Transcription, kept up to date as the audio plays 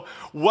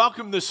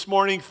welcome this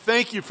morning.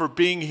 Thank you for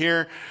being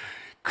here.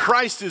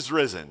 Christ is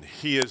risen.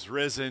 He is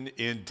risen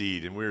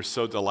indeed. And we're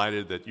so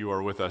delighted that you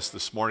are with us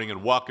this morning.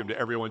 And welcome to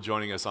everyone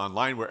joining us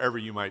online, wherever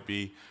you might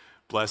be.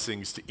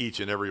 Blessings to each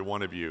and every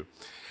one of you.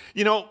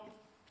 You know,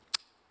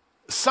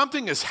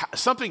 something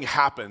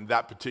happened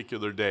that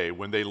particular day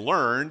when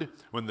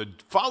the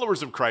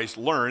followers of Christ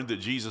learned that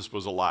Jesus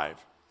was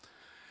alive.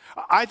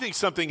 I think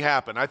something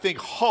happened. I think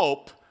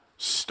hope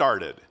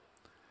started.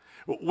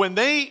 When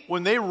they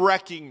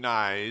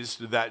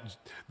recognized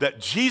that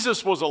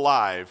Jesus was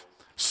alive,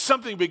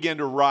 something began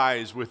to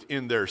rise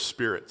within their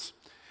spirits.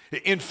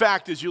 In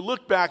fact, as you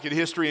look back at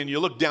history and you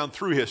look down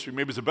through history,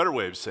 maybe it's a better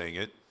way of saying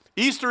it,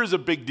 Easter is a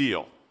big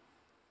deal.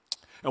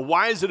 And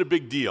why is it a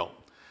big deal?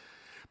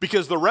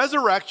 Because the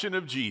resurrection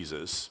of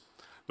Jesus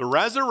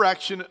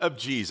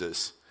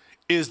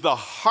is the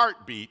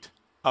heartbeat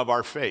of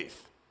our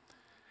faith.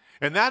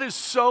 And that is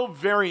so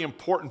very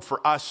important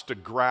for us to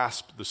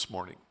grasp this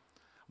morning.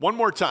 One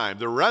more time,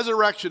 the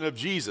resurrection of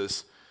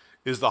Jesus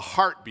is the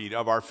heartbeat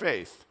of our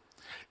faith.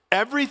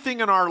 Everything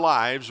in our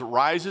lives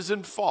rises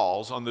and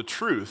falls on the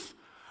truth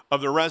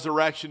of the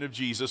resurrection of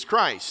Jesus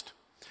Christ,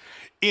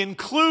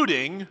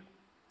 including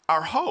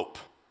our hope.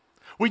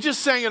 We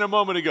just sang it a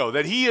moment ago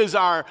that he is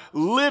our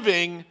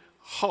living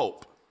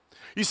hope.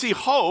 You see,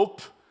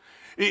 hope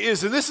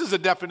is, and this is a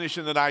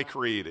definition that I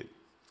created,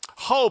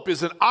 hope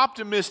is an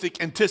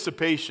optimistic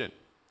anticipation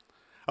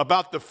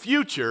about the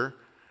future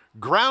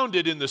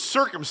grounded in the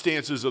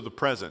circumstances of the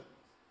present.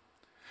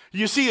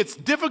 You see, it's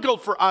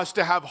difficult for us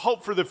to have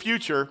hope for the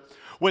future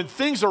when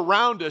things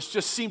around us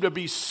just seem to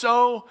be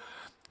so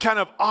kind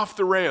of off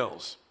the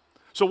rails.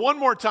 So one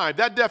more time,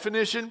 that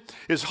definition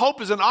is hope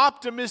is an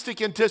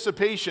optimistic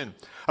anticipation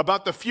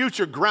about the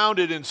future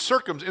grounded in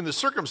the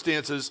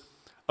circumstances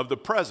of the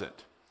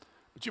present.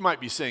 But you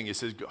might be saying, it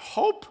says,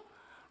 hope?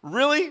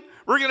 Really?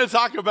 We're going to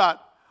talk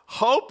about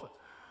hope?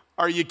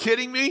 Are you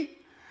kidding me?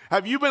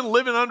 Have you been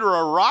living under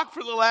a rock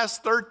for the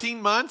last 13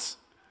 months?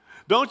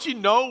 Don't you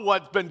know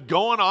what's been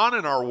going on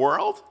in our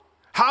world?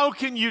 How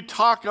can you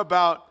talk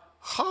about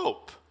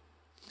hope?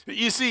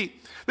 You see,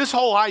 this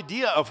whole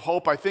idea of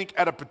hope, I think,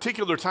 at a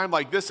particular time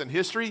like this in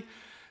history,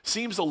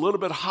 seems a little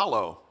bit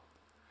hollow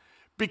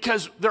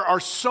because there are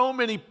so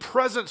many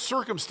present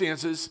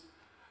circumstances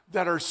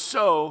that are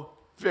so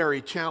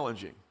very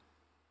challenging.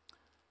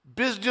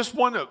 Just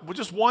one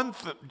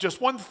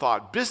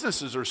thought.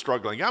 Businesses are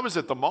struggling. I was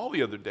at the mall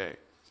the other day,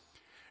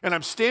 and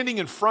I'm standing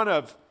in front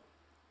of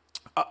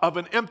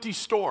an empty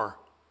store.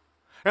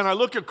 And I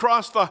look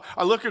across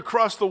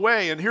the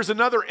way, and here's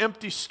another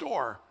empty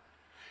store.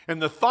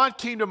 And the thought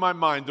came to my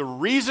mind, the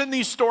reason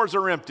these stores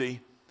are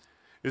empty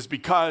is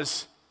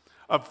because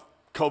of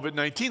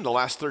COVID-19, the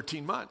last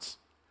 13 months.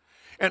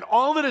 And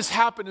all that has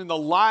happened in the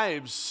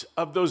lives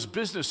of those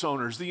business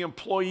owners, the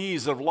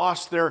employees that have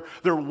lost their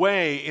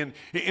way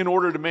in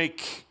order to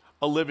make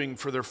a living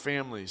for their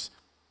families.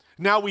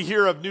 Now we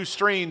hear of new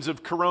strains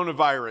of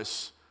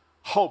coronavirus.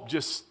 Hope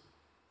just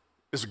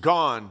is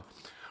gone.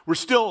 We're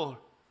still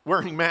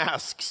wearing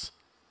masks.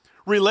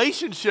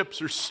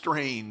 Relationships are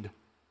strained.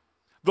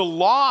 The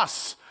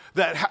loss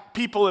that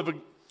people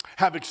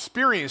have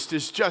experienced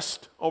is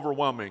just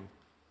overwhelming.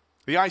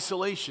 The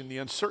isolation, the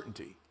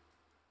uncertainty.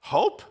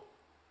 Hope?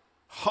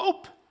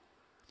 Hope?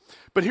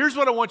 But here's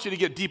what I want you to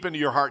get deep into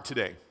your heart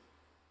today.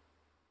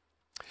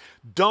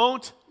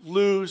 Don't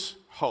lose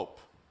hope.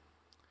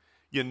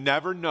 You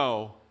never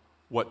know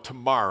what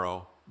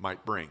tomorrow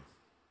might bring.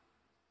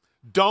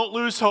 Don't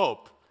lose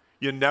hope.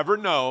 You never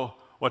know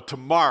what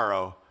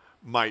tomorrow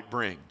might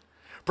bring.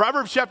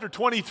 Proverbs chapter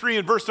 23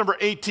 and verse number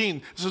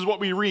 18, this is what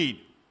we read.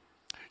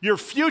 Your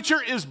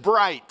future is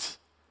bright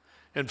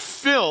and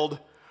filled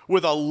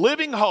with a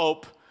living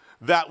hope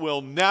that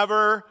will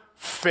never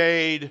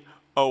fade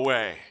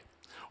away.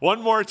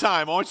 One more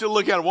time. I want you to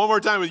look at it one more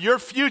time. Your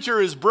future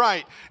is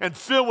bright and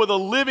filled with a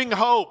living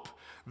hope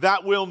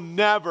that will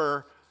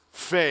never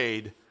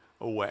fade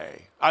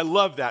away. I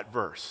love that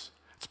verse.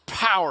 It's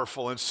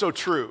powerful and so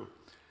true.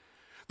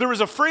 There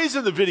was a phrase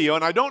in the video,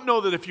 and I don't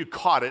know that if you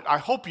caught it. I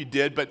hope you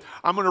did, but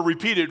I'm going to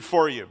repeat it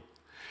for you.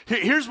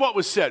 Here's what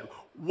was said.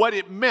 What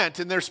it meant,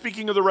 and they're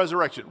speaking of the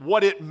resurrection.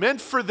 What it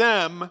meant for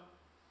them,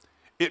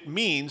 it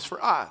means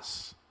for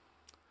us.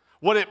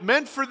 What it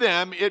meant for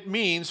them, it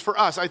means for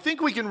us. I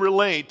think we can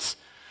relate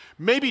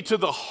maybe to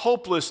the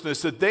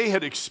hopelessness that they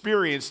had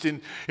experienced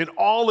in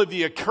all of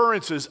the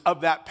occurrences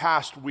of that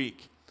past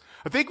week.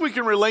 I think we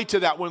can relate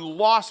to that when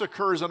loss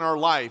occurs in our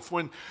life,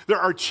 when there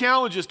are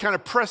challenges kind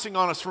of pressing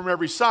on us from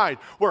every side,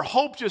 where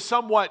hope just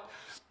somewhat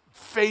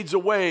fades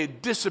away,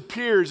 it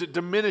disappears, it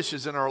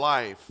diminishes in our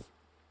life.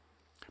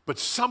 But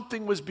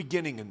something was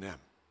beginning in them.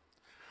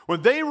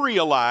 When they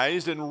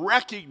realized and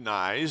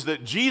recognized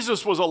that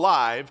Jesus was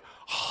alive,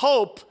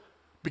 hope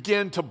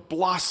began to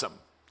blossom.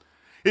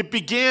 It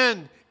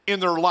began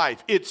in their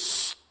life. It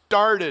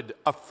started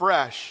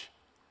afresh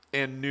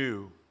and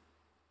new.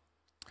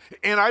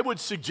 And I would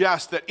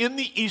suggest that in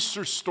the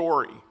Easter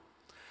story,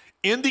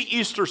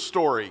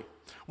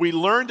 we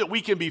learn that we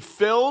can be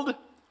filled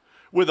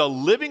with a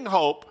living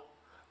hope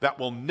that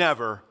will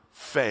never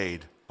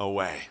fade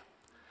away.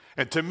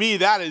 And to me,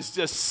 that is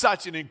just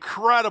such an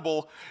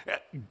incredibly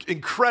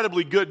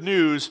good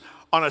news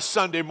on a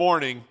Sunday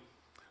morning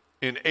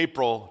in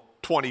April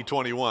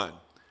 2021.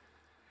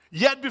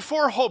 Yet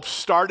before hope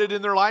started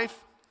in their life,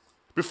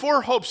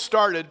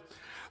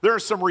 there are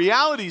some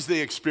realities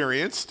they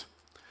experienced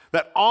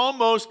that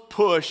almost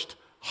pushed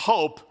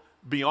hope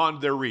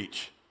beyond their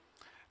reach.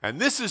 And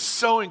this is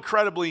so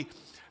incredibly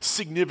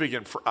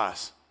significant for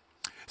us.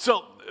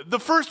 So the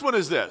first one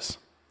is this.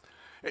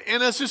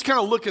 And let's just kind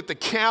of look at the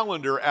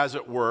calendar, as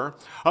it were,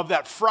 of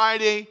that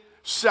Friday,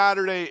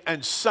 Saturday,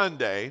 and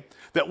Sunday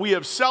that we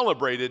have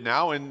celebrated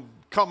now and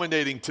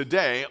culminating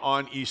today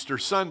on Easter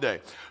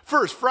Sunday.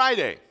 First,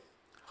 Friday,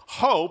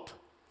 hope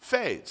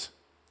fades.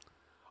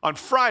 On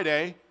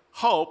Friday,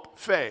 hope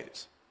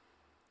fades.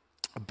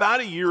 About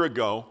a year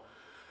ago,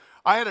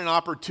 I had an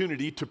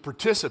opportunity to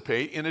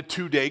participate in a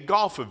 2-day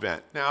golf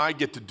event. Now, I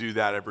get to do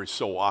that every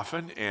so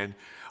often, and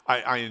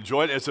I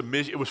enjoyed it.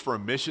 It was for a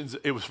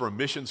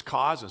missions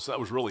cause, and so that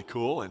was really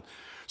cool. And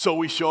so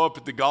we show up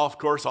at the golf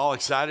course all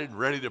excited and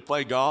ready to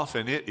play golf,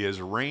 and it is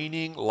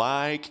raining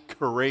like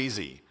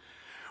crazy.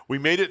 We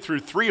made it through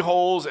 3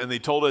 holes, and they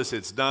told us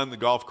it's done. The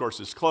golf course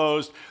is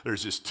closed.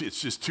 It's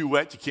just too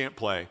wet. You can't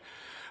play.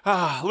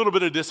 A little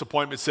bit of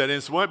disappointment set in,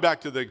 so we went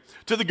back to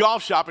the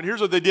golf shop, and here's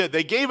what they did.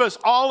 They gave us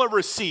all a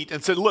receipt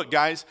and said, look,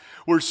 guys,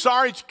 we're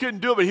sorry you couldn't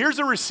do it, but here's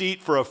a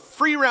receipt for a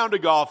free round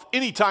of golf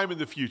anytime in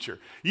the future.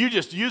 You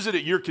just use it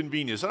at your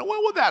convenience. And I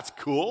went, well, that's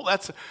cool.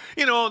 That's,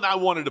 I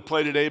wanted to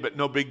play today, but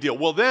no big deal.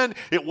 Well, then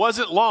it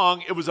wasn't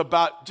long. It was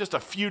about just a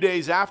few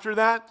days after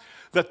that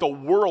the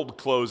world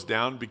closed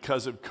down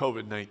because of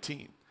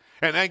COVID-19.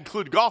 And that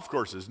included golf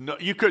courses. No,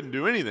 you couldn't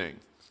do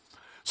anything.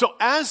 So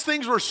as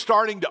things were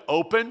starting to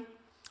open,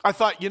 I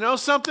thought,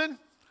 something?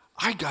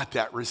 I got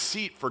that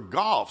receipt for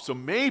golf. So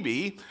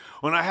maybe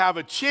when I have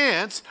a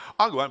chance,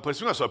 I'll go out and play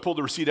some golf. So I pulled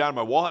the receipt out of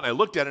my wallet and I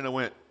looked at it and I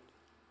went,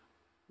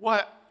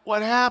 what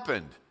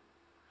happened?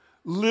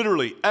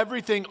 Literally,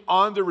 everything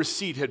on the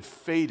receipt had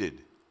faded.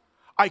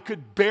 I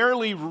could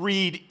barely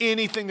read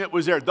anything that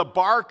was there. The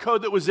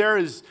barcode that was there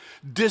is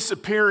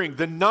disappearing.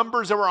 The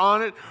numbers that were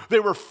on it,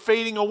 they were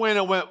fading away. And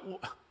I went,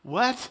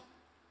 what?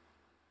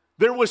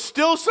 There was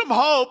still some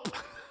hope.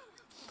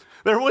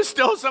 There was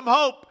still some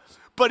hope,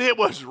 but it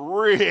was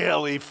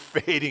really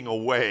fading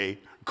away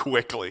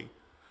quickly.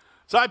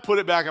 So I put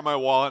it back in my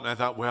wallet, and I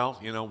thought, well,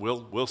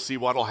 we'll see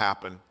what'll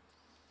happen.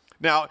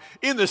 Now,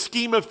 in the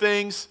scheme of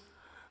things,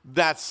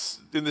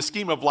 in the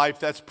scheme of life,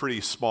 that's a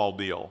pretty small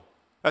deal.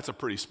 That's a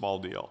pretty small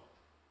deal.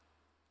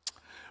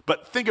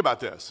 But think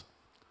about this.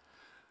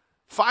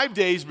 5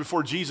 days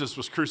before Jesus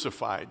was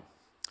crucified,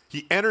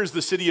 he enters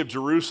the city of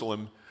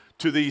Jerusalem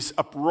to these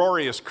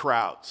uproarious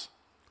crowds.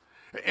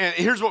 And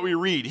here's what we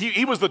read.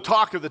 He was the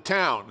talk of the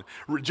town.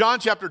 John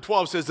chapter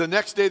 12 says, the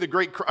next day a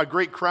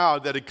great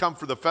crowd that had come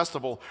for the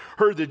festival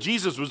heard that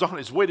Jesus was on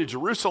his way to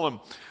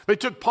Jerusalem. They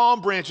took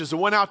palm branches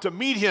and went out to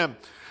meet him,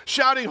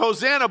 shouting,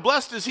 Hosanna,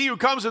 blessed is he who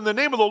comes in the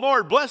name of the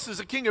Lord, blessed is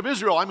the King of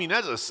Israel. I mean,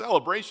 there's a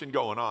celebration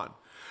going on.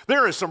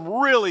 There are some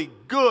really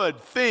good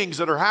things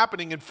that are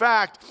happening. In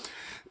fact,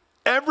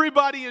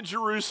 everybody in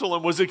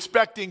Jerusalem was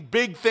expecting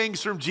big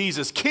things from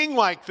Jesus,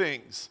 king-like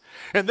things.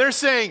 And they're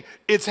saying,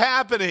 it's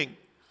happening.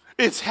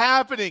 It's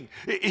happening.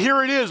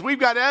 Here it is. We've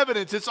got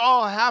evidence. It's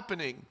all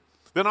happening.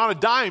 Then on a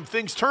dime,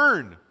 things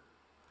turn.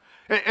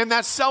 And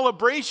that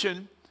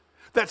celebration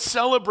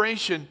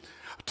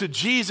to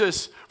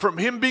Jesus, from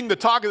him being the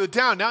talk of the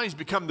town, now he's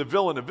become the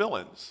villain of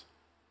villains.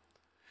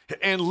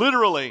 And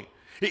literally,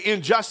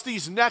 in just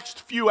these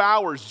next few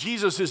hours,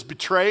 Jesus is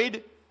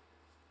betrayed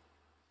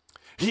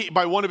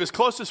by one of his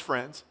closest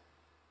friends.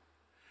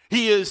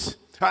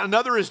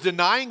 Another is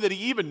denying that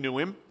he even knew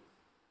him.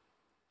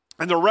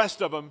 And the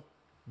rest of them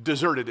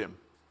deserted him.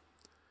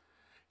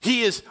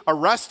 He is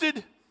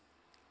arrested.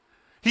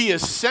 He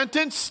is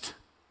sentenced.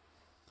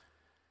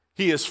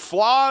 He is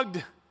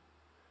flogged.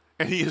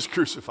 And he is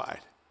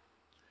crucified.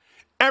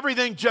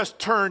 Everything just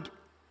turned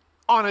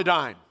on a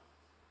dime.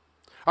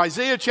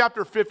 Isaiah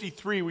chapter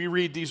 53, we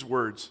read these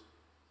words.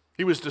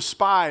 He was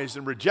despised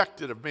and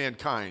rejected of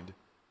mankind,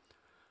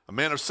 a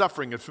man of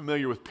suffering and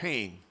familiar with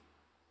pain.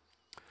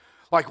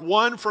 Like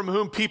one from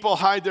whom people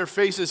hide their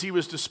faces, he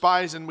was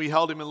despised, and we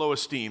held him in low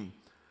esteem.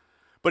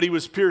 But he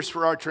was pierced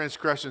for our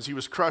transgressions. He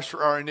was crushed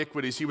for our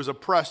iniquities. He was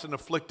oppressed and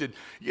afflicted,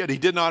 yet he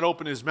did not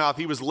open his mouth.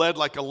 He was led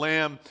like a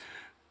lamb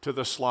to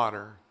the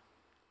slaughter.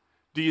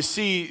 Do you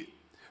see?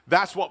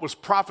 That's what was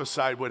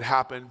prophesied would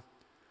happen.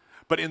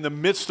 But in the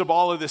midst of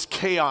all of this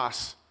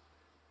chaos,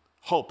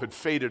 hope had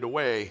faded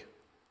away.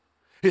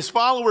 His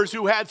followers,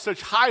 who had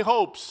such high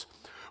hopes,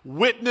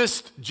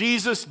 witnessed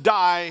Jesus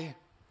die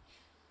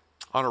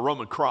on a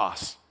Roman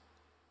cross.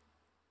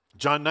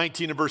 John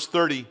 19 and verse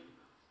 30,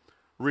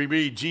 we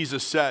read,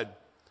 Jesus said,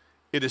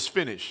 "It is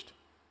finished."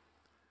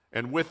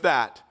 And with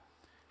that,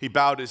 he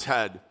bowed his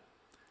head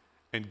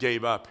and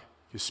gave up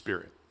his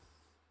spirit.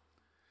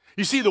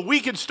 You see, the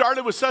week had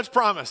started with such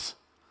promise.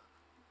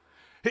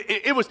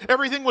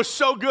 Everything was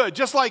so good,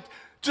 just like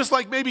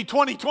maybe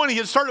 2020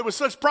 had started with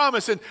such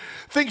promise, and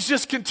things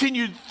just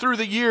continued through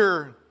the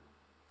year.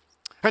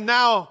 And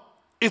now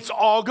it's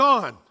all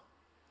gone.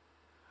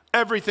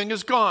 Everything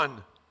is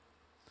gone.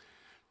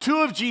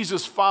 Two of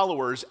Jesus'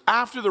 followers,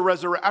 after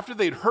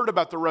they'd heard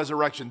about the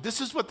resurrection, this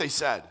is what they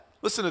said.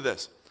 Listen to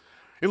this.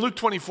 In Luke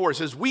 24, it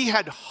says, "We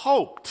had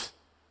hoped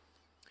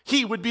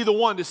he would be the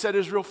one to set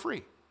Israel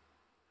free."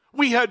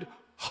 We had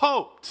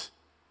hoped.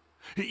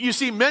 You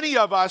see, many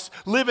of us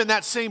live in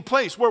that same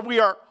place where we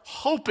are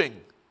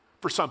hoping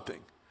for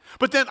something.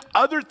 But then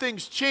other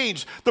things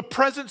change. The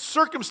present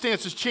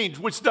circumstances change,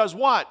 which does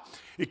what?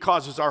 It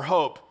causes our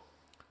hope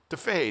to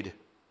fade.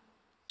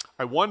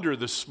 I wonder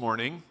this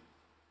morning,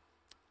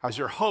 has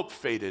your hope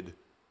faded?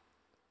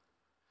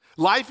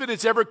 Life at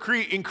its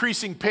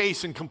ever-increasing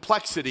pace and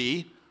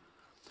complexity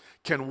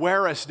can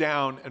wear us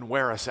down and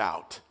wear us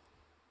out.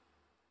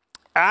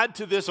 Add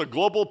to this a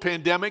global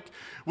pandemic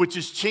which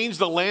has changed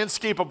the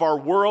landscape of our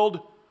world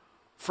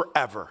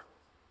forever.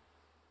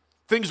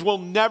 Things will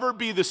never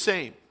be the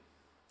same.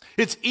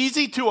 It's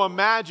easy to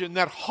imagine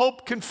that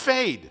hope can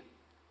fade.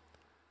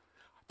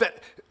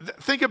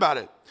 Think about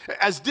it.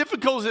 As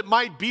difficult as it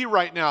might be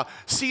right now,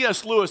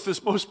 C.S. Lewis,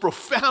 this most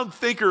profound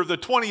thinker of the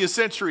 20th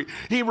century,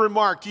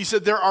 he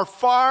said, there are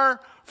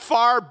far,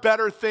 far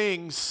better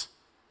things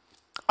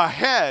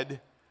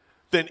ahead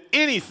than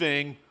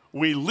anything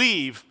we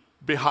leave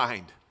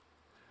behind.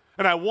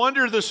 And I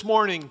wonder this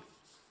morning,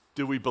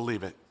 do we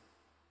believe it?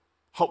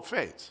 Hope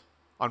fades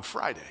on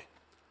Friday.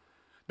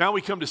 Now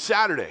we come to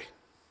Saturday.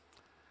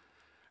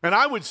 And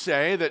I would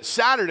say that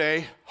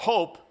Saturday,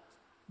 hope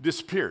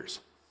disappears.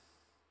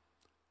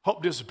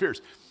 Hope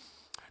disappears.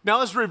 Now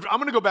I'm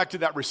going to go back to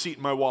that receipt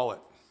in my wallet.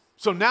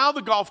 So now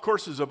the golf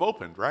courses have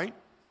opened, right?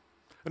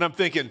 And I'm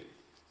thinking,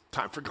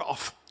 time for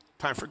golf.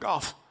 Time for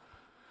golf.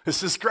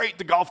 This is great.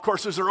 The golf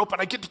courses are open.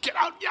 I get to get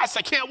out. Yes,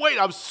 I can't wait.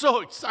 I'm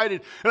so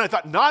excited. And I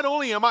thought, not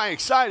only am I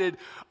excited,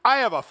 I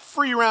have a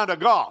free round of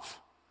golf.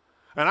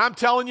 And I'm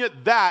telling you,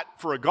 that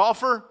for a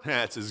golfer,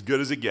 that's as good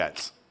as it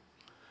gets.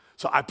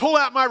 So I pull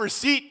out my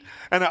receipt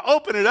and I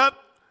open it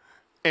up,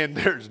 and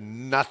there's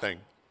nothing.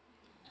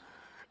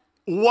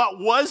 What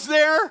was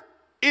there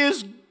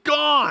is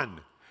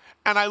gone.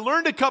 And I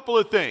learned a couple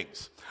of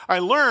things. I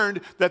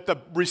learned that the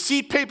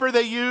receipt paper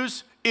they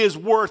use is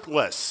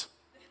worthless.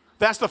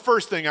 That's the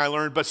first thing I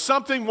learned. But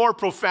something more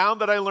profound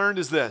that I learned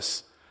is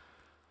this.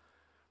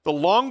 The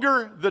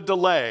longer the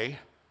delay,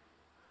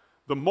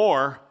 the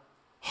more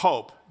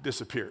hope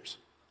disappears.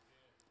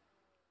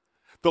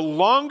 The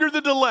longer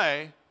the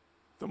delay,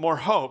 the more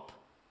hope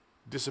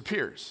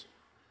disappears.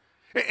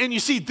 And you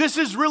see, this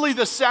is really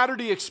the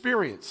Saturday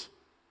experience.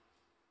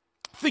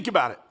 Think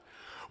about it.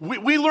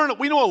 We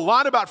know a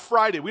lot about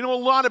Friday. We know a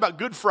lot about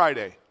Good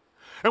Friday.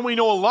 And we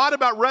know a lot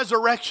about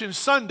Resurrection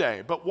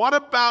Sunday. But what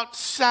about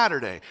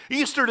Saturday?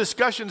 Easter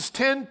discussions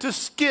tend to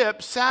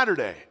skip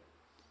Saturday.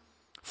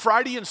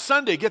 Friday and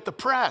Sunday get the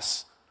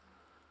press.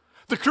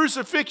 The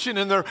crucifixion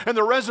and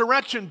the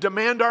resurrection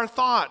demand our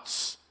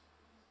thoughts.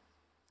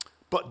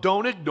 But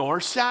don't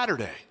ignore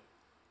Saturday.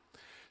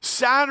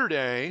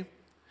 Saturday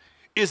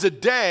is a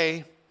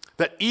day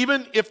that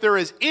even if there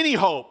is any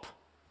hope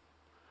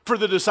for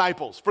the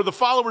disciples, for the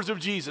followers of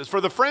Jesus,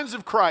 for the friends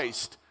of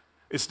Christ,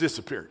 it's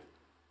disappeared.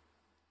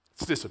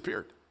 It's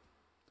disappeared.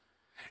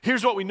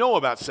 Here's what we know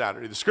about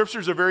Saturday. The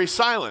scriptures are very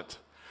silent.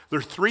 There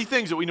are three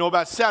things that we know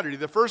about Saturday.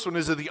 The first one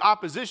is that the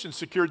opposition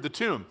secured the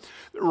tomb.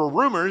 There were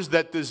rumors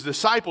that his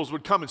disciples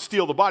would come and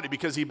steal the body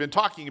because he'd been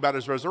talking about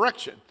his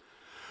resurrection.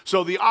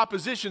 So the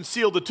opposition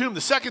sealed the tomb.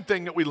 The second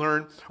thing that we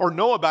learn or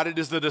know about it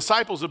is the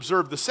disciples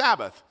observed the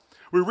Sabbath.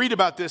 We read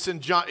about this in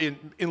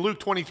Luke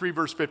 23,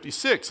 verse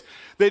 56.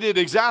 They did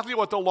exactly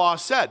what the law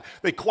said.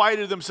 They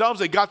quieted themselves,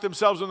 they got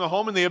themselves in the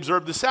home, and they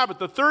observed the Sabbath.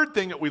 The third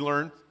thing that we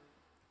learn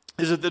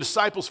is that the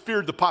disciples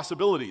feared the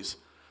possibilities.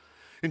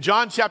 In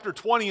John chapter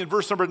 20 and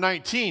verse number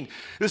 19,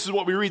 this is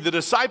what we read. The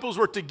disciples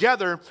were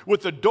together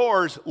with the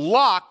doors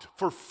locked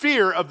for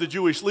fear of the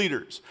Jewish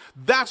leaders.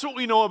 That's what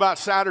we know about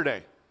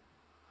Saturday.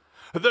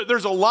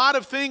 There's a lot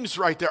of things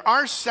right there.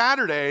 Our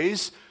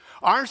Saturdays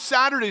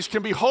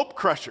can be hope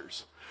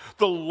crushers.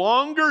 The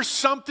longer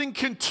something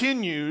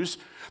continues,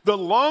 the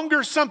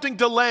longer something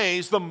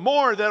delays, the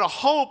more that a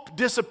hope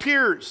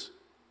disappears.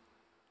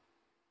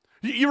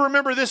 You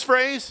remember this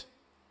phrase?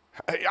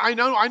 I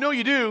know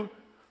you do.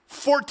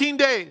 14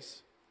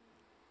 days.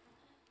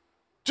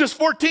 Just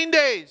 14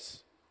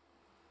 days.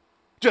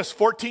 Just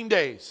 14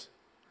 days.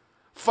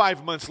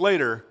 5 months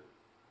later,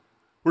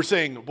 we're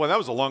saying, well, that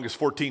was the longest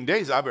 14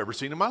 days I've ever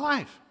seen in my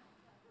life.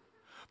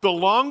 The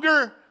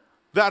longer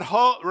that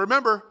hope,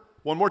 remember,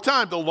 one more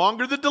time, the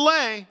longer the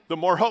delay, the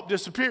more hope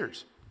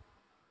disappears.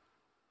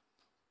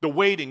 The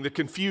waiting, the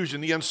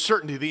confusion, the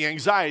uncertainty, the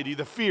anxiety,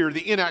 the fear,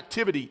 the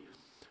inactivity,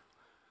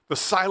 the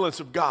silence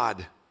of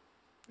God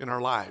in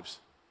our lives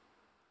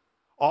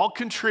all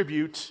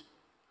contribute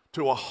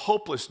to a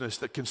hopelessness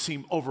that can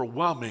seem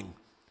overwhelming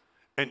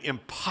and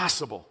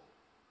impossible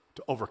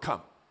to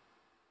overcome.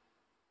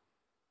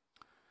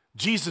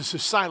 Jesus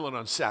is silent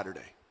on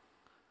Saturday.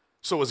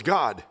 So is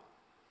God.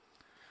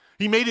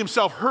 He made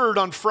himself heard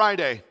on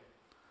Friday,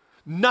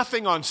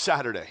 nothing on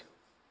Saturday.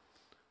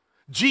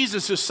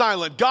 Jesus is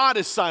silent. God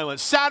is silent.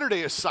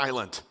 Saturday is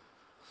silent.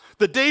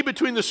 The day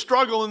between the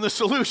struggle and the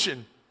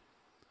solution.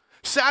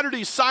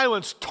 Saturday's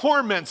silence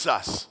torments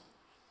us.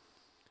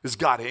 Is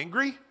God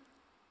angry?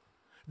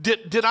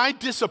 Did I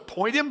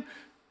disappoint him?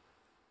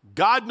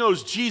 God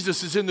knows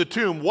Jesus is in the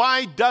tomb.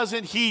 Why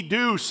doesn't he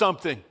do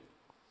something?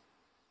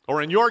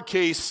 Or in your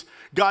case,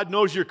 God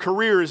knows your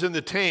career is in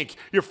the tank.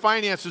 Your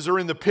finances are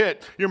in the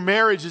pit. Your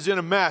marriage is in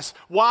a mess.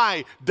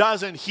 Why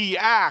doesn't he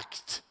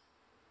act?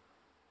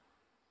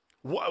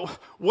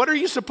 What are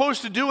you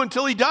supposed to do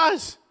until he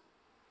does?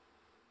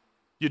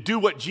 You do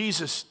what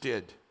Jesus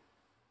did.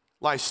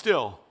 Lie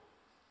still.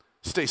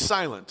 Stay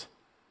silent.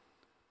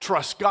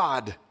 Trust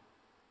God.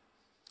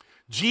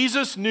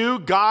 Jesus knew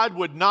God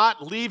would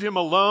not leave him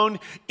alone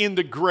in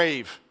the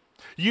grave.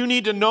 You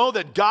need to know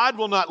that God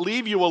will not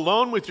leave you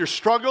alone with your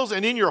struggles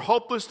and in your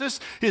hopelessness.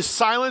 His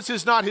silence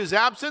is not his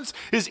absence.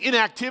 His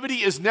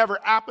inactivity is never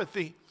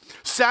apathy.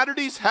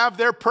 Saturdays have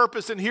their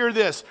purpose, and hear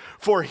this.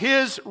 For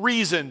his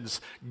reasons,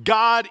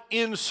 God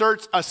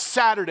inserts a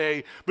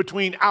Saturday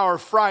between our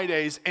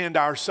Fridays and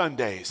our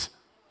Sundays.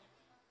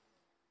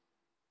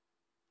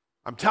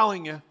 I'm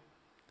telling you,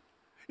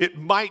 it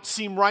might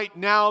seem right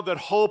now that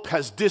hope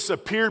has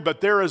disappeared,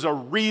 but there is a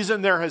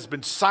reason there has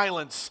been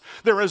silence.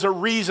 There is a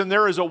reason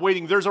there is a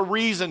waiting. There's a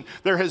reason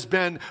there has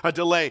been a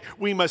delay.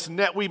 We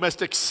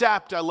must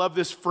accept, I love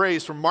this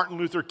phrase from Martin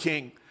Luther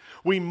King,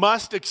 we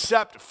must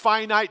accept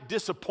finite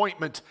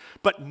disappointment,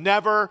 but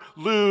never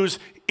lose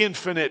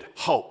infinite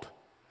hope.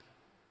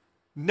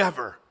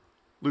 Never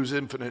lose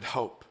infinite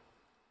hope.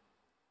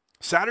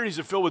 Saturdays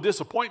are filled with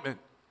disappointment.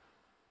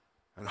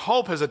 And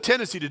hope has a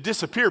tendency to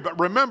disappear. But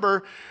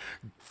remember,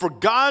 for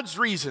God's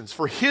reasons,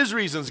 for his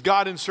reasons,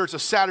 God inserts a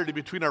Saturday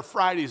between our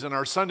Fridays and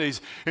our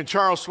Sundays. And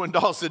Charles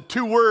Swindoll said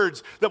 2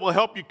 words that will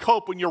help you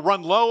cope when you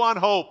run low on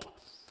hope.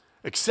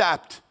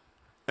 Accept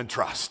and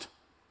trust.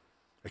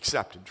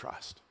 Accept and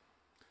trust.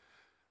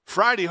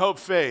 Friday, hope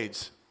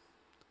fades.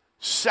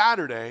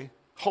 Saturday,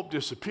 hope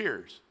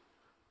disappears.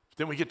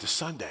 Then we get to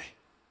Sunday.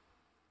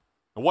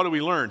 And what do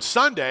we learn?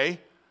 Sunday,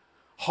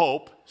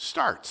 hope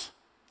starts.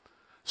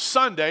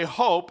 Sunday,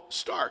 hope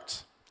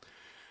starts.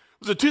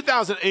 It was a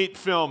 2008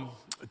 film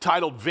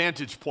titled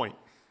Vantage Point.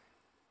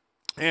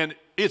 And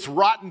it's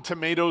Rotten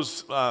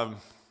Tomatoes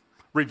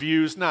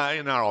reviews,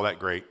 not all that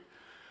great.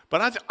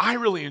 But I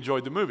really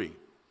enjoyed the movie.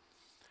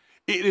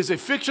 It is a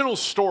fictional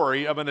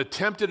story of an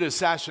attempted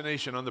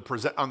assassination on the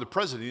President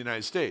of the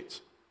United States.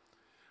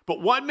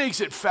 But what makes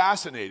it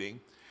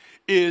fascinating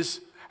is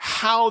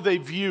how they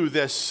view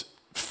this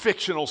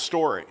fictional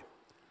story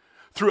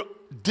through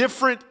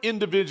different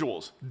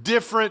individuals,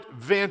 different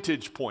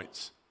vantage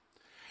points.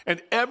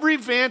 And every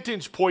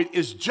vantage point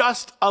is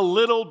just a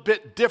little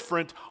bit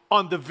different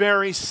on the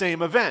very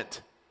same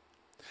event.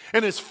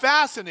 And it's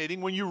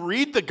fascinating when you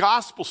read the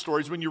gospel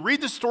stories, when you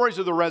read the stories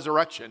of the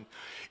resurrection,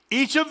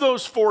 each of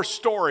those 4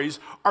 stories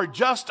are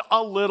just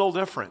a little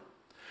different.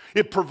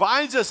 It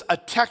provides us a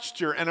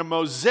texture and a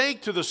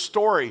mosaic to the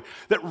story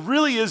that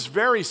really is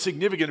very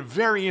significant,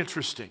 very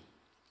interesting.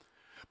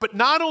 But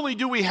not only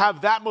do we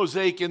have that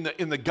mosaic in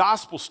the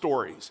gospel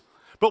stories,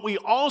 but we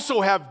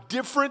also have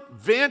different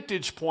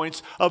vantage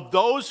points of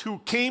those who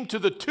came to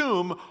the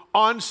tomb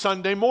on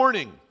Sunday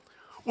morning,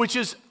 which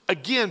is,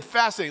 again,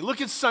 fascinating.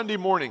 Look at Sunday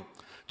morning,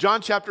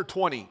 John chapter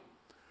 20.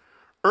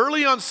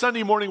 Early on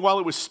Sunday morning, while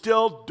it was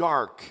still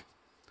dark,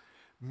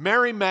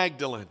 Mary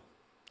Magdalene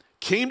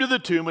came to the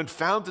tomb and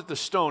found that the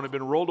stone had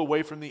been rolled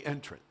away from the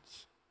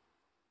entrance.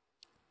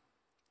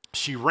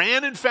 She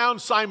ran and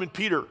found Simon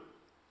Peter,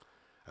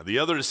 and the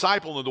other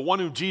disciple, and the one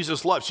whom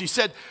Jesus loved. She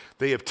said,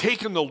 "They have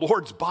taken the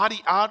Lord's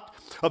body out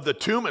of the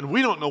tomb, and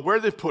we don't know where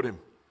they've put him."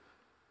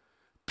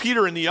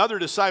 Peter and the other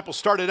disciple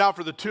started out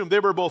for the tomb. They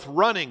were both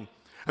running,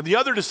 and the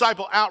other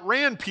disciple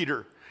outran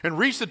Peter and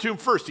reached the tomb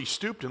first. He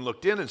stooped and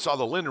looked in and saw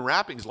the linen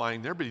wrappings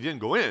lying there, but he didn't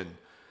go in.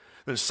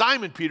 Then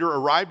Simon Peter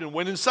arrived and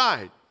went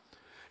inside.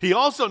 He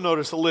also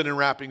noticed the linen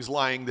wrappings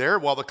lying there,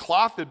 while the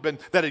cloth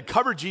that had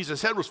covered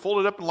Jesus' head was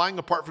folded up and lying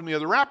apart from the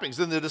other wrappings.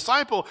 Then the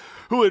disciple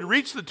who had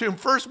reached the tomb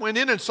first went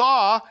in and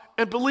saw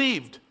and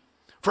believed.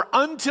 For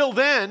until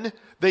then,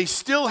 they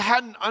still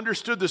hadn't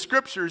understood the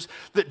scriptures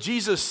that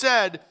Jesus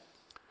said,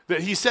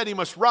 that he said he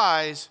must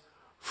rise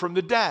from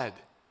the dead.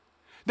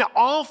 Now,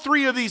 all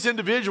 3 of these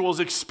individuals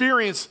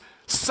experience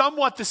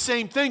somewhat the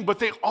same thing, but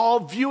they all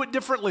view it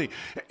differently.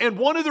 And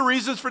one of the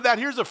reasons for that,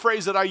 here's a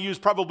phrase that I use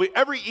probably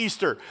every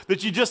Easter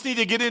that you just need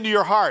to get into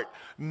your heart.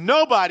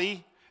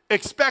 Nobody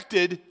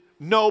expected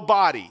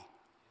nobody.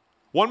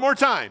 One more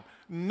time.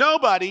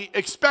 Nobody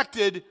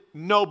expected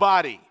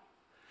nobody.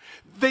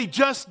 They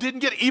just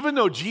didn't get it. Even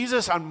though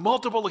Jesus on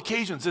multiple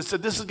occasions has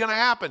said this is going to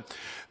happen,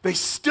 they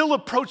still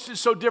approached it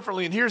so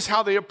differently. And here's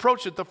how they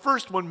approached it. The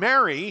first one,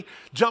 Mary,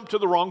 jumped to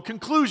the wrong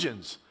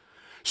conclusions.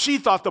 She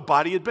thought the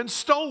body had been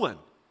stolen.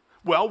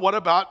 Well, what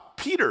about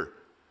Peter?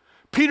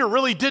 Peter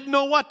really didn't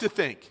know what to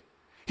think.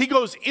 He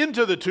goes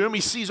into the tomb,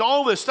 he sees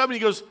all this stuff, and he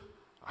goes,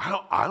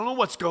 I don't know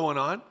what's going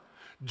on.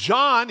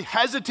 John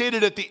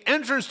hesitated at the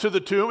entrance to the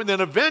tomb and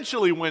then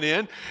eventually went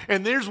in.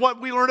 And there's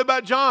what we learn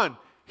about John.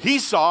 He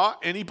saw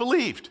and he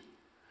believed.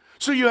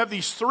 So you have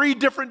these three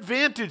different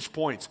vantage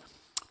points,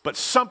 but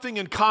something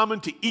in common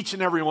to each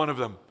and every one of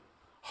them.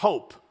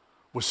 Hope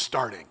was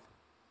starting.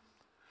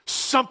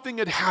 Something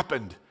had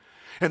happened,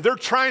 and they're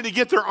trying to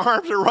get their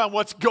arms around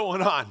what's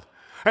going on.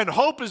 And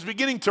hope is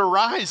beginning to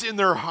rise in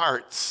their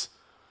hearts.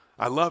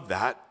 I love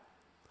that.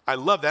 I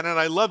love that, and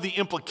I love the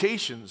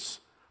implications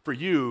for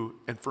you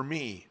and for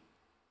me.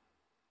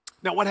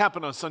 Now, what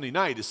happened on Sunday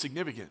night is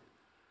significant.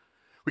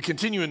 We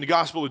continue in the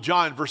Gospel of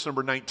John, verse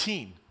number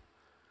 19.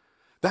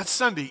 That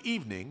Sunday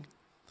evening,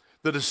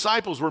 the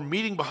disciples were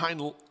meeting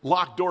behind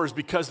locked doors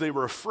because they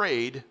were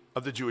afraid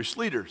of the Jewish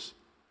leaders.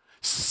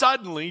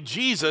 Suddenly,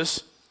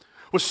 Jesus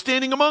was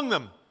standing among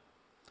them.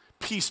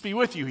 "Peace be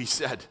with you," he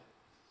said.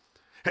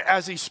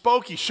 As he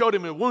spoke, he showed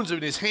him the wounds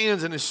in his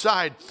hands and his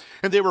side,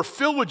 and they were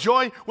filled with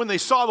joy when they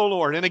saw the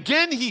Lord. And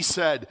again he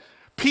said,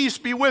 "Peace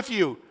be with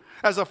you.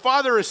 As the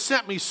Father has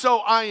sent me, so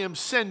I am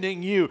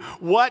sending you."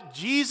 What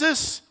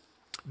Jesus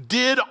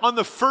did on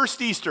the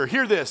first Easter,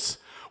 hear this.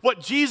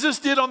 What Jesus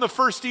did on the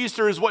first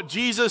Easter is what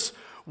Jesus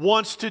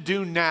wants to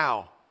do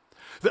now.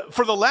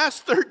 For the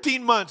last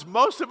 13 months,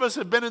 most of us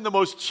have been in the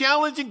most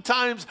challenging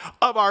times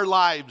of our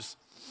lives.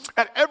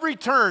 At every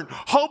turn,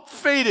 hope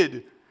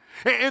faded.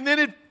 And then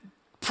it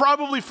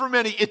probably for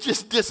many, it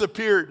just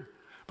disappeared.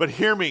 But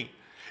hear me.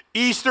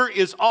 Easter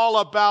is all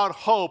about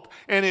hope,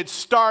 and it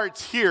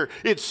starts here.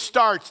 It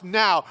starts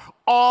now,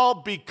 all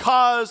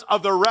because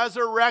of the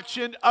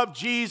resurrection of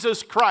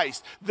Jesus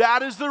Christ.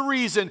 That is the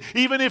reason,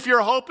 even if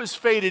your hope is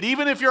faded,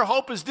 even if your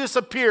hope has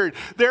disappeared,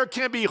 there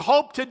can be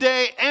hope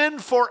today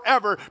and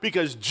forever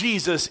because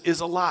Jesus is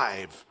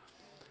alive.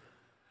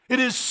 It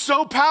is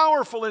so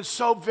powerful and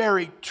so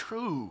very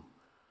true.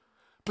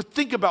 But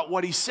think about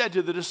what he said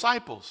to the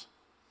disciples.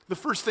 The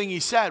first thing he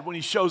said when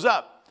he shows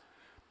up,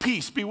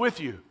 "Peace be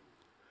with you."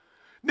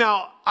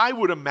 Now, I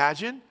would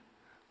imagine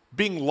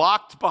being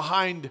locked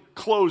behind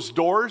closed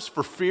doors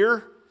for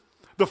fear,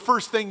 the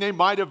first thing they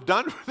might have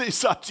done when they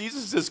saw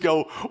Jesus is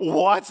go,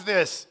 "What's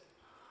this?"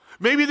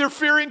 Maybe their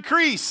fear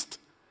increased,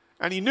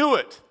 and he knew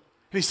it.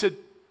 And he said,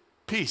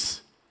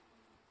 "Peace,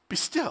 be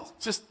still."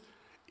 Just,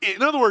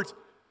 in other words,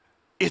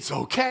 it's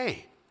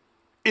okay.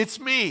 It's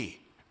me.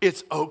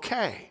 It's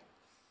okay.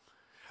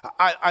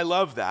 I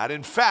love that.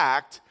 In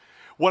fact,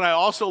 what I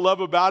also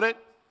love about it,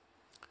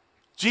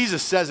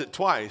 Jesus says it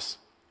twice.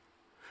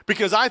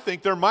 Because I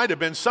think there might have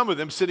been some of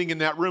them sitting in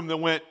that room that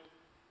went,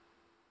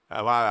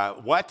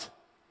 "What?"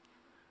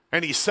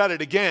 And he said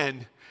it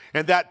again.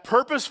 And that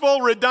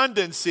purposeful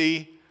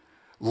redundancy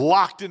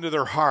locked into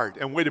their heart.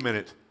 And wait a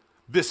minute,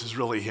 this is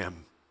really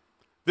him.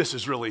 This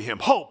is really him.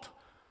 Hope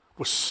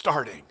was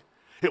starting.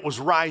 It was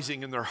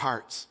rising in their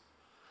hearts.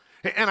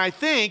 And I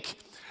think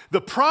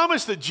the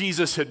promise that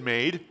Jesus had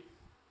made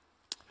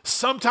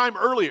sometime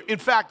earlier, in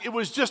fact, it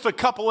was just a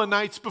couple of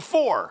nights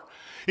before.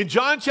 In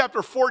John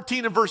chapter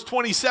 14 and verse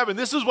 27,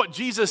 this is what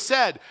Jesus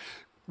said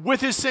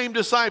with his same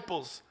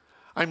disciples.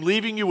 "I'm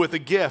leaving you with a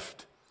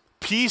gift,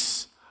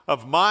 peace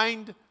of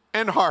mind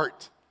and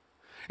heart.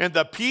 And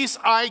the peace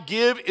I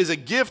give is a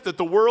gift that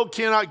the world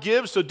cannot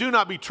give, so do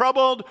not be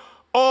troubled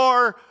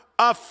or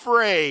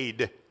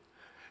afraid."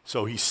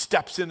 So he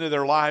steps into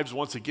their lives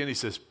once again. He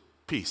says,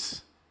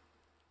 "Peace,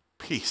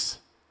 peace.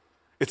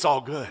 It's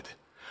all good.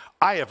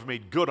 I have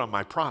made good on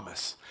my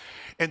promise."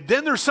 And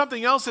then there's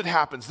something else that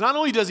happens. Not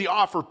only does he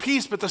offer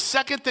peace, but the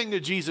second thing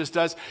that Jesus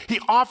does, he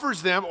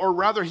offers them, or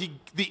rather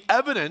the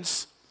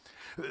evidence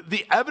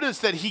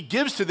that he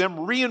gives to them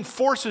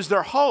reinforces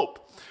their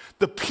hope.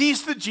 The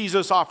peace that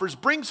Jesus offers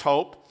brings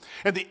hope,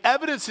 and the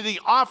evidence that he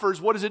offers,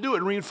 what does it do?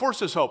 It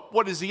reinforces hope.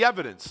 What is the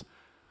evidence?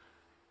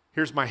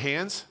 Here's my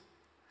hands.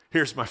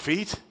 Here's my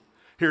feet.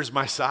 Here's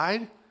my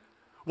side.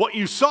 What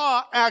you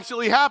saw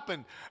actually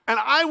happened. And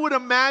I would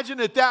imagine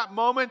at that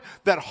moment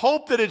that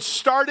hope that had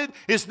started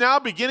is now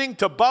beginning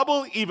to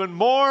bubble even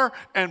more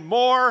and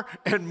more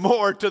and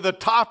more to the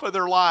top of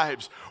their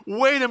lives.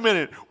 Wait a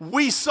minute.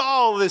 We saw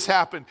all this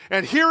happen.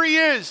 And here he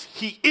is.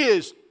 He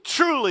is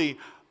truly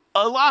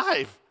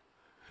alive.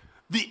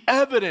 The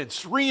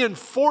evidence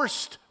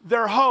reinforced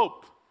their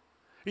hope.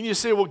 And you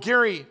say, "Well,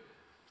 Gary,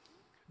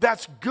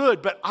 that's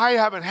good, but I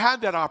haven't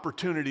had that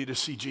opportunity to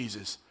see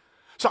Jesus."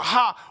 So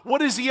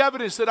what is the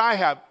evidence that I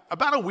have?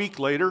 About a week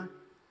later,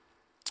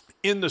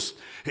 in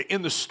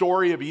the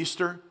story of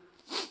Easter,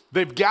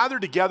 they've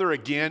gathered together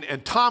again,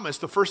 and Thomas,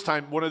 the first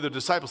time, one of the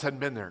disciples hadn't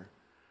been there.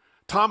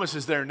 Thomas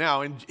is there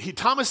now, and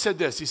Thomas said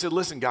this. He said,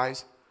 "Listen,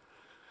 guys,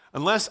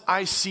 unless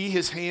I see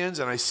his hands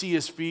and I see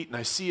his feet and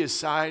I see his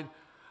side,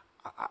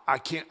 I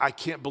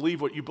can't believe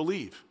what you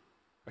believe.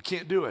 I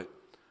can't do it."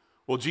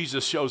 Well,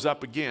 Jesus shows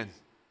up again,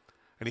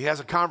 and he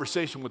has a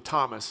conversation with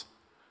Thomas.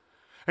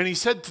 And he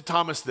said to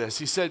Thomas this.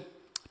 He said,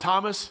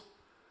 "Thomas,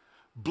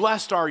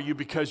 blessed are you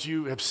because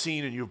you have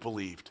seen and you've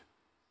believed.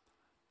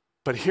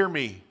 But hear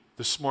me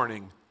this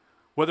morning,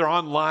 whether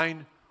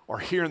online or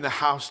here in the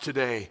house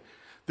today,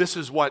 this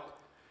is what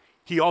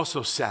he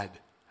also said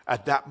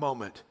at that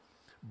moment.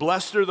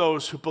 Blessed are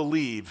those who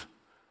believe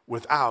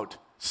without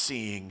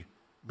seeing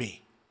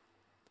me.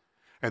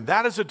 And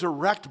that is a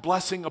direct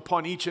blessing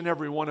upon each and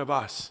every one of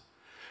us.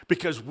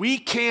 Because we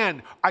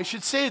can, I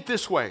should say it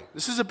this way.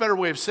 This is a better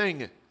way of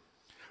saying it.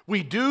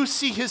 We do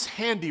see his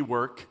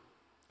handiwork.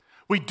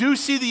 We do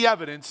see the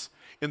evidence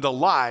in the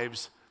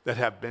lives that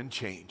have been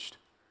changed.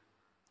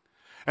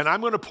 And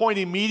I'm going to point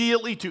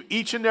immediately to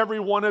each and every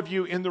one of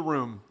you in the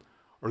room,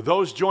 or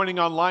those joining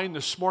online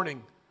this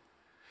morning.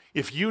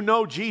 If you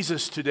know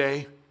Jesus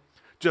today,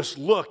 just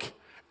look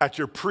at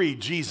your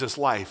pre-Jesus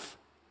life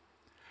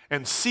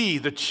and see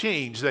the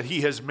change that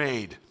he has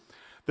made.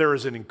 There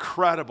is an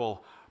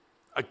incredible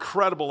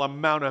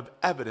amount of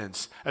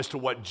evidence as to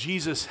what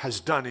Jesus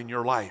has done in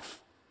your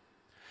life.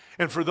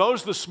 And for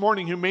those this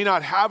morning who may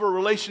not have a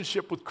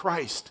relationship with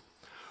Christ,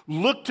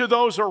 look to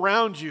those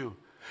around you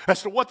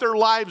as to what their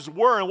lives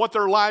were and what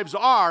their lives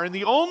are. And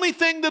the only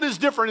thing that is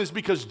different is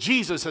because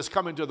Jesus has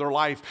come into their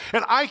life.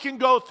 And I can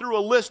go through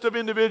a list of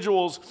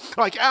individuals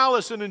like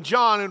Allison and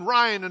John and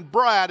Ryan and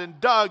Brad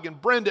and Doug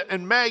and Brenda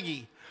and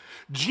Maggie.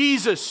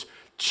 Jesus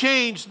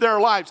changed their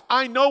lives.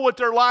 I know what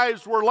their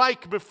lives were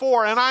like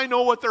before, and I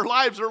know what their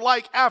lives are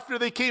like after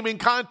they came in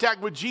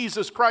contact with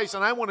Jesus Christ.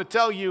 And I want to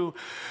tell you,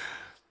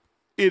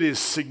 it is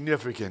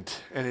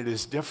significant, and it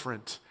is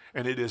different,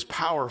 and it is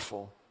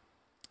powerful.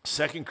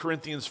 2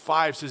 Corinthians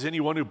 5 says,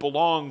 anyone who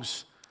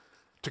belongs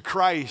to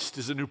Christ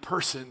is a new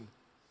person.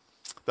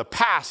 The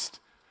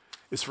past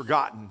is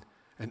forgotten,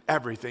 and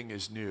everything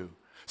is new.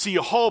 See,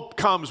 hope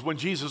comes when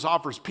Jesus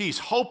offers peace.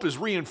 Hope is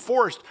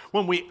reinforced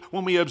when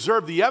we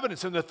observe the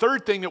evidence. And the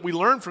third thing that we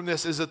learn from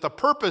this is that the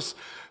purpose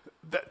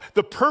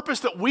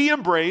that we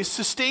embrace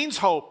sustains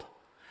hope.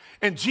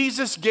 And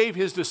Jesus gave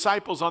his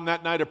disciples on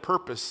that night a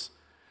purpose.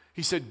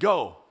 He said,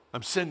 go,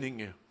 I'm sending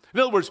you. In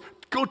other words,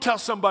 go tell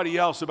somebody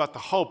else about the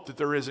hope that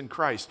there is in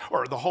Christ,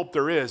 or the hope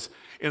there is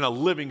in a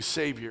living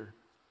Savior.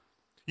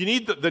 You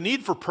need the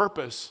need for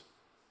purpose.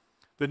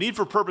 The need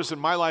for purpose in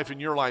my life, in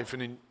your life,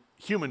 and in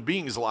human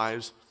beings'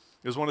 lives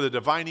is one of the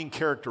defining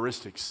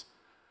characteristics.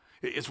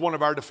 It's one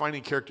of our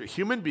defining characteristics.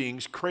 Human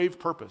beings crave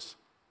purpose,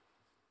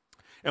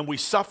 and we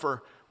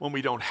suffer when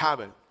we don't have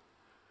it.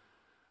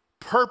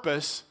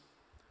 Purpose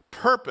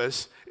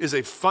is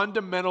a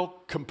fundamental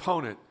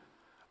component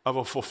of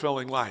a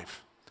fulfilling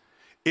life.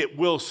 It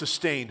will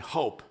sustain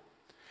hope.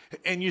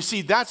 And you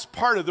see, that's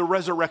part of the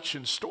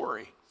resurrection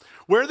story.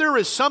 Where there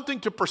is something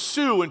to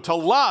pursue and to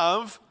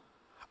love,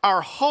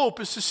 our hope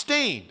is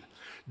sustained.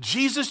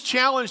 Jesus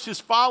challenged his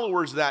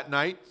followers that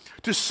night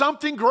to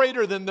something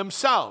greater than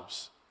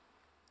themselves,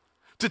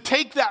 to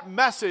take that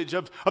message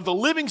of the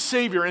living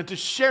Savior and to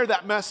share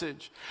that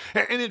message.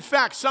 And in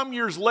fact, some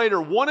years later,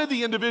 one of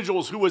the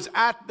individuals who was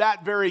at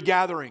that very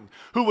gathering,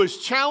 who was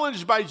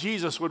challenged by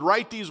Jesus, would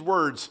write these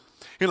words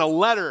in a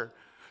letter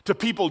to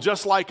people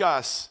just like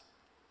us.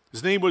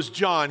 His name was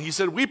John. He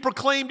said, we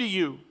proclaim to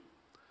you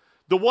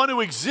the one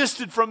who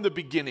existed from the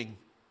beginning,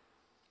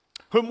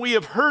 whom we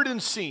have heard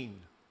and seen.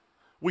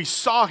 We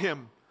saw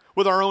him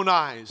with our own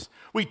eyes.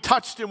 We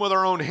touched him with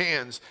our own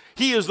hands.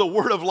 He is the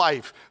word of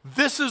life.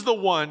 This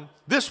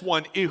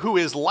one who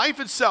is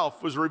life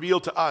itself was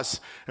revealed to us,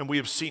 and we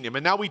have seen him.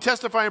 And now we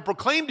testify and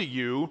proclaim to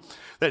you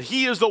that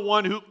he is the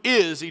one who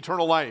is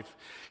eternal life.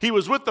 He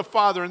was with the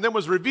Father and then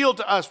was revealed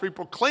to us. We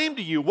proclaim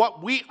to you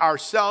what we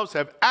ourselves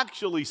have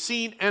actually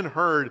seen and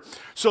heard,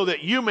 so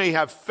that you may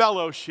have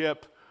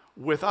fellowship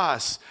with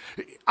us.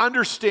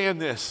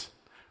 Understand this.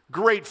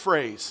 Great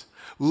phrase.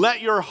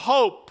 Let your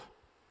hopes,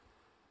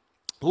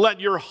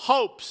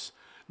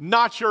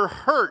 not your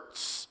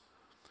hurts,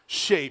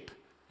 shape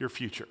your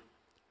future.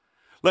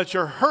 Let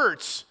your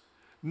hurts,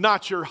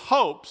 not your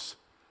hopes,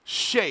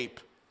 shape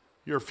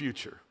your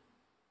future.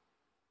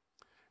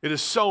 It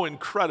is so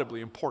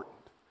incredibly important.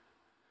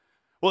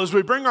 Well, as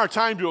we bring our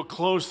time to a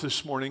close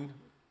this morning,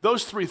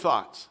 those three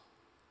thoughts.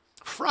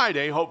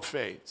 Friday, hope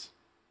fades.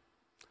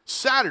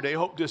 Saturday,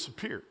 hope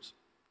disappears.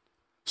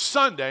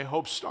 Sunday,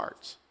 hope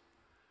starts.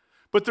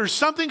 But there's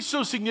something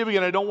so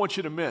significant I don't want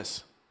you to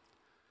miss.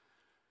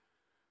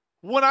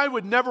 What I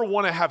would never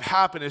want to have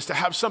happen is to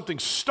have something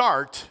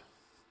start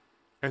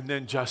and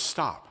then just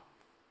stop.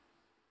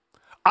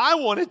 I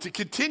want it to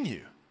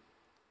continue.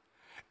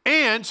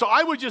 And so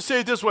I would just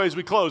say it this way as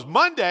we close.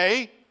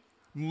 Monday,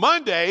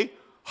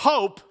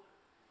 hope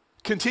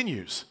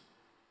continues.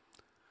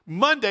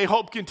 Monday,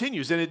 hope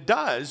continues. And it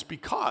does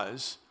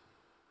because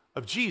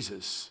of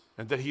Jesus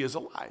and that he is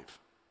alive.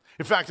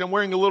 In fact, I'm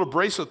wearing a little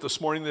bracelet this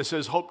morning that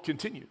says hope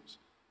continues.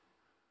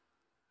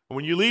 And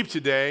when you leave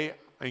today,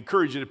 I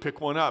encourage you to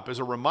pick one up as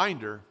a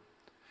reminder,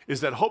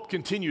 is that hope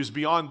continues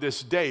beyond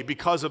this day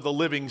because of the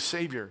living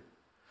Savior.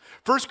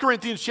 1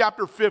 Corinthians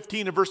chapter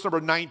 15 and verse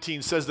number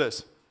 19 says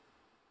this.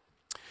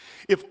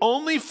 If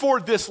only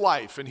for this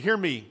life, and hear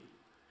me,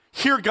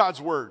 hear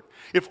God's word.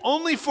 If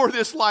only for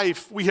this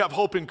life we have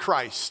hope in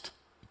Christ.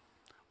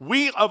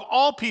 We of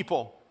all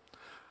people,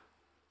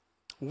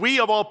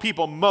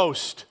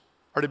 most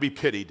are to be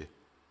pitied.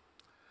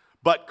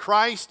 But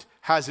Christ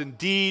has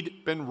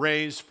indeed been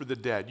raised from the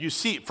dead. You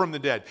see, from the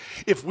dead.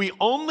 If we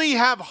only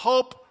have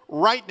hope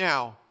right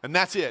now, and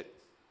that's it,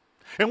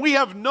 And we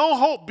have no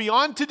hope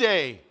beyond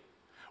today.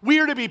 We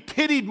are to be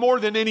pitied more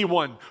than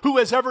anyone who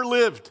has ever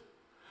lived.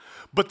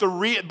 But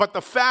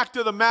the fact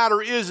of the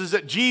matter is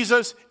that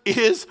Jesus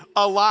is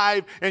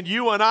alive, and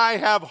you and I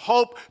have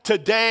hope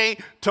today,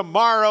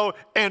 tomorrow,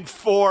 and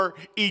for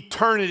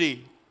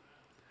eternity.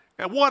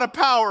 And what a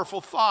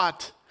powerful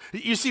thought.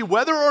 You see,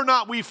 whether or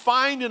not we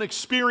find and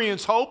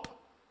experience hope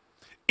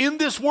in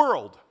this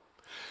world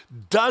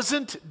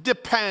doesn't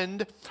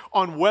depend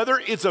on whether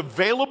it's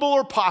available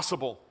or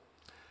possible.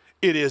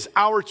 It is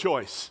our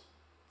choice,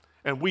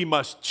 and we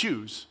must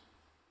choose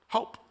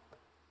hope.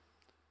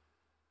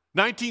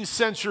 19th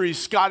century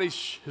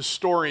Scottish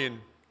historian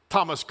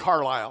Thomas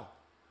Carlyle,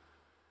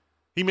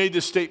 he made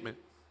this statement.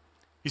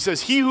 He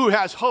says, "He who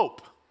has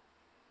hope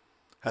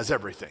has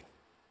everything."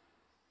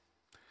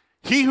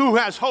 He who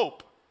has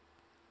hope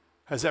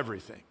has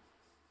everything.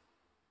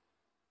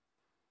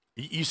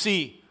 You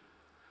see,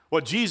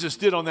 what Jesus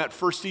did on that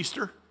first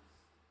Easter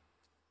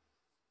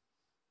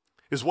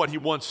is what he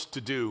wants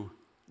to do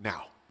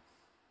now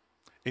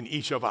in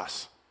each of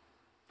us.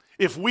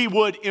 If we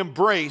would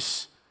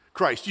embrace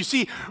Christ. You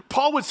see,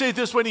 Paul would say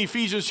this in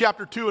Ephesians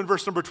chapter 2 and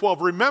verse number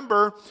 12.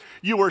 Remember,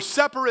 you were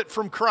separate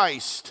from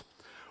Christ,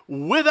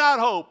 without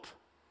hope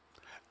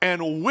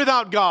and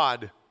without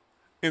God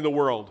in the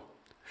world.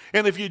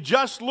 And if you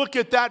just look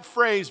at that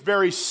phrase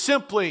very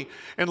simply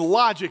and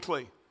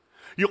logically,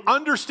 you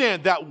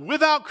understand that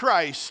without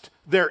Christ,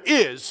 there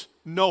is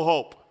no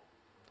hope.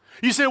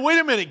 You say, wait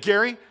a minute,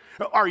 Gary.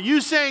 Are you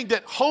saying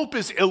that hope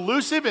is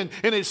elusive and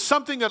it's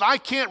something that I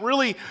can't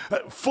really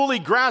fully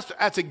grasp?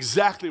 That's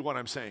exactly what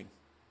I'm saying.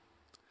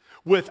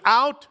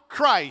 Without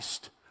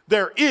Christ,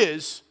 there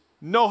is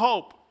no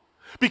hope.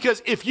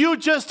 Because if you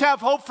just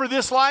have hope for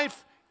this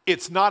life,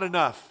 it's not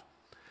enough.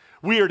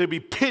 We are to be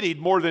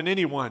pitied more than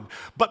anyone.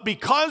 But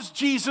because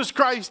Jesus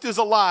Christ is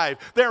alive,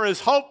 there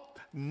is hope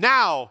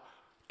now,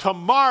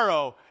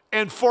 tomorrow,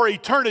 and for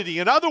eternity.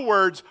 In other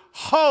words,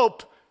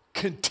 hope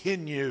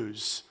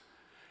continues.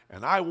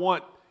 And I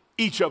want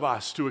each of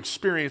us to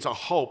experience a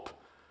hope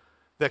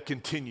that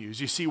continues.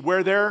 You see,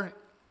 where there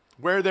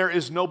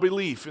is no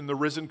belief in the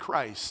risen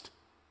Christ,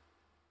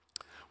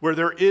 where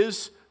there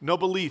is no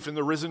belief in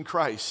the risen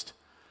Christ,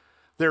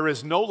 there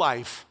is no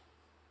life,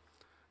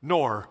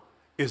 nor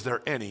is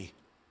there any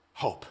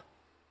hope.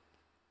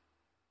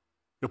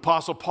 The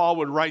Apostle Paul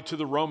would write to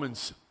the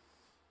Romans.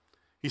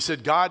 He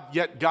said,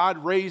 Yet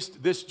God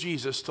raised this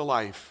Jesus to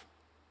life.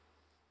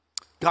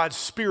 God's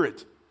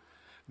Spirit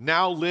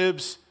now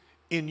lives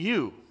in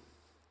you,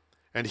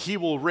 and he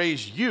will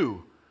raise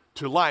you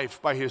to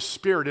life by his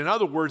Spirit. In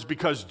other words,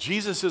 because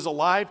Jesus is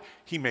alive,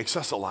 he makes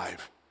us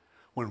alive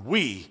when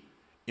we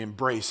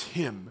embrace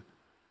him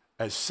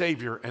as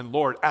Savior and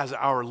Lord, as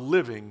our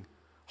living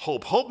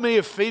hope. Hope may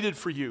have faded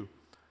for you,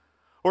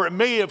 or it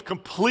may have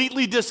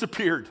completely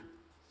disappeared,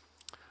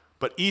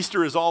 but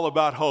Easter is all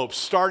about hope,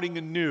 starting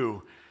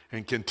anew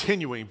and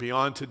continuing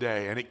beyond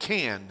today. And it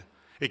can.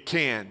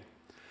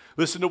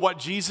 Listen to what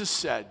Jesus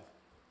said.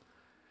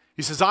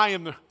 He says, I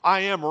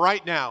am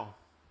right now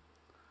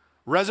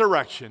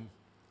resurrection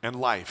and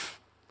life.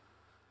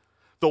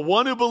 The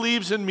one who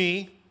believes in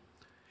me,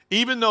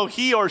 even though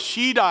he or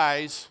she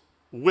dies,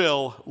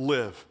 will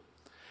live.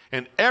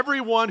 And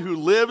everyone who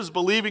lives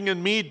believing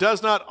in me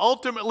does not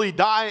ultimately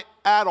die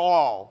at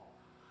all.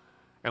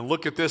 And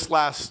look at this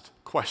last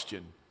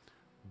question.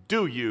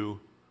 Do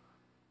you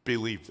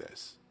believe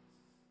this?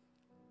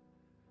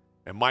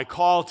 And my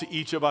call to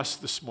each of us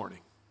this morning,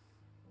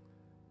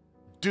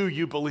 do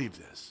you believe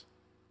this?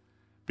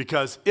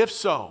 Because if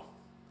so,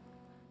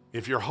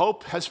 if your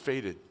hope has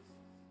faded,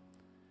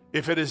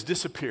 if it has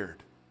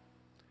disappeared,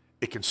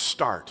 it can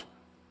start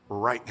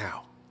right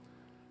now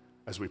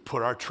as we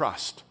put our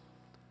trust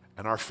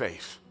and our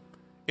faith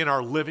in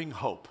our living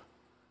hope,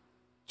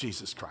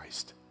 Jesus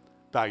Christ.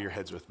 Bow your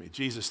heads with me.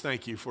 Jesus,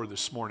 thank you for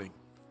this morning.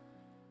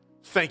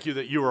 Thank you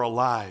that you are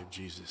alive,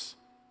 Jesus,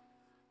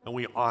 and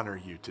we honor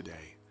you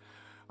today.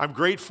 I'm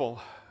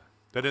grateful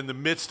that in the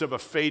midst of a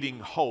fading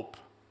hope,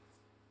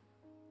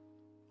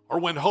 or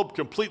when hope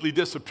completely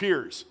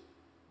disappears,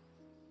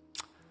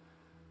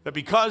 that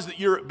because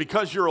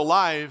you're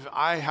alive,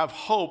 I have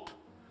hope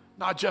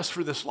not just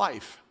for this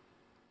life.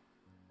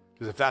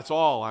 Because if that's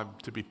all, I'm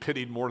to be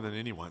pitied more than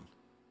anyone.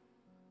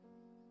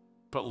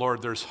 But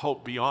Lord, there's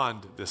hope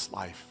beyond this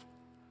life.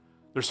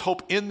 There's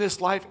hope in this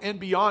life and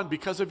beyond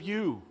because of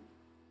you.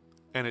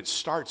 And it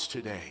starts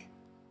today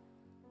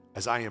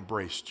as I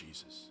embrace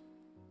Jesus.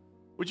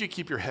 Would you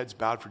keep your heads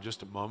bowed for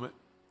just a moment?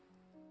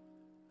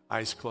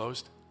 Eyes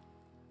closed.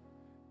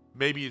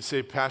 Maybe you'd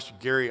say, Pastor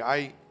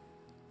Gary,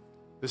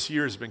 this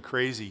year has been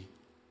crazy.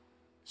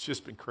 It's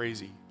just been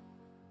crazy.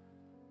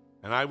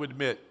 And I would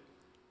admit,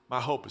 my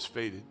hope has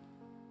faded.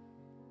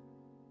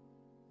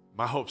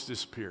 My hope's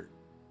disappeared.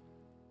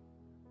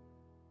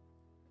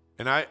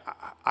 And I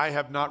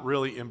have not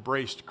really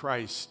embraced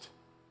Christ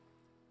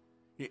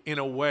in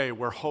a way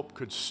where hope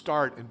could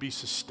start and be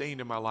sustained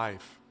in my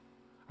life.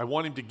 I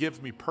want him to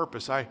give me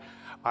purpose. I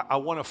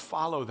want to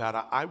follow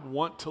that. I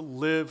want to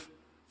live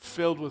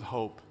filled with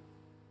hope.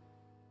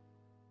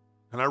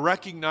 And I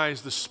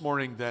recognize this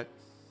morning that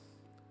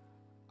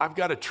I've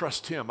got to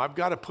trust him. I've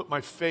got to put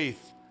my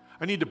faith.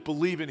 I need to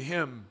believe in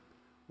him.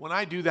 When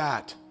I do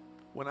that,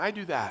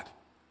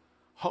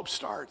 hope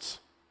starts.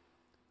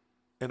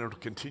 And it'll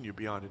continue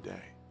beyond a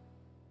day.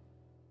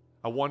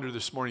 I wonder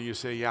this morning, you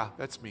say, yeah,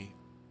 that's me.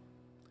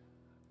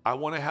 I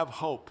want to have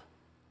hope.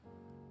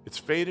 It's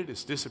faded,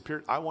 it's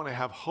disappeared. I want to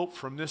have hope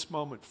from this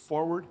moment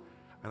forward,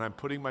 and I'm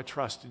putting my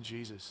trust in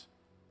Jesus,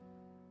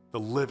 the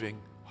living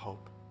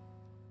hope.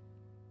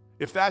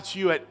 If that's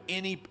you at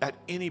any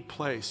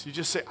place, you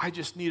just say, I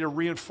just need a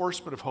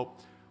reinforcement of hope,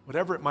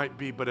 whatever it might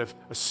be, but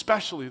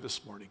especially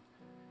this morning,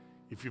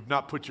 if you've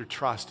not put your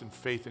trust and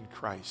faith in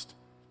Christ,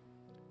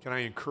 can I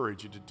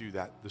encourage you to do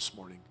that this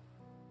morning?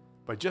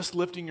 By just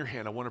lifting your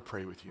hand, I want to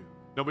pray with you.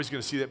 Nobody's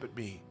going to see that but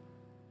me.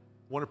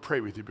 I want to pray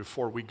with you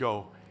before we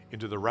go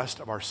into the rest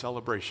of our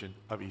celebration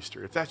of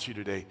Easter. If that's you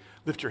today,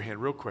 lift your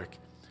hand real quick.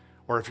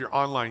 Or if you're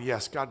online,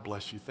 yes, God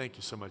bless you. Thank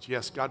you so much.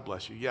 Yes, God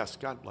bless you. Yes,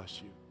 God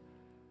bless you.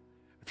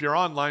 If you're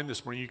online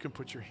this morning, you can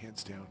put your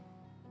hands down.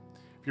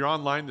 If you're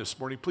online this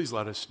morning, please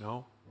let us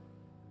know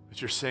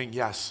that you're saying,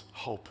 yes,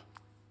 hope.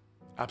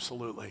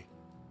 Absolutely.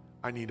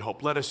 I need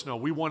hope. Let us know.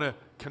 We want to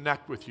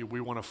connect with you.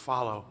 We want to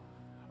follow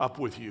up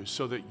with you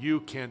so that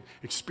you can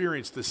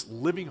experience this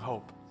living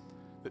hope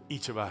that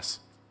each of us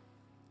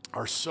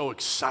are so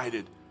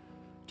excited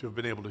to have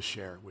been able to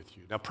share with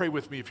you. Now pray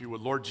with me if you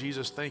would. Lord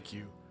Jesus, thank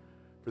you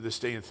for this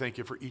day, and thank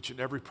you for each and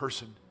every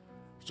person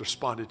who's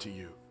responded to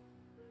you.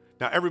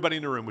 Now everybody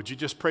in the room, would you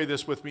just pray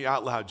this with me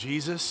out loud?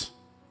 Jesus,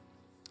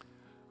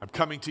 I'm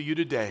coming to you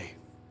today.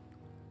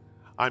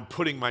 I'm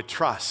putting my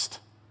trust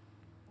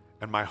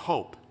and my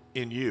hope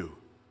in you,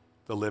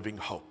 the living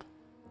hope.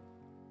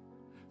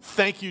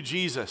 Thank you,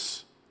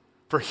 Jesus,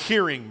 for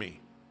hearing me.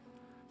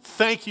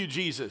 Thank you,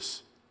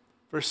 Jesus,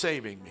 for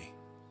saving me.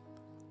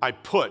 I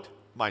put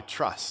my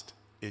trust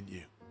in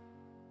you.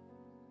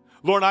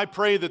 Lord, I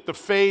pray that the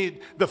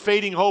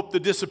fading hope, the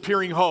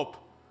disappearing hope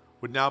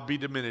would now be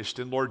diminished.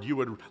 And Lord, you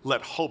would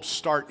let hope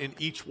start in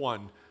each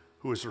one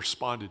who has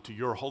responded to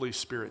your Holy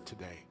Spirit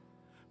today.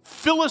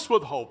 Fill us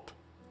with hope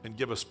and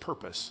give us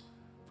purpose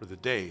for the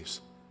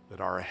days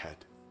that are ahead.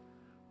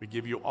 We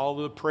give you all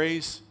the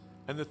praise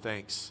and the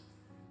thanks.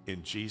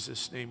 In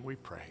Jesus' name we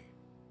pray.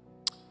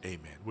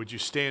 Amen. Would you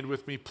stand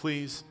with me,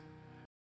 please?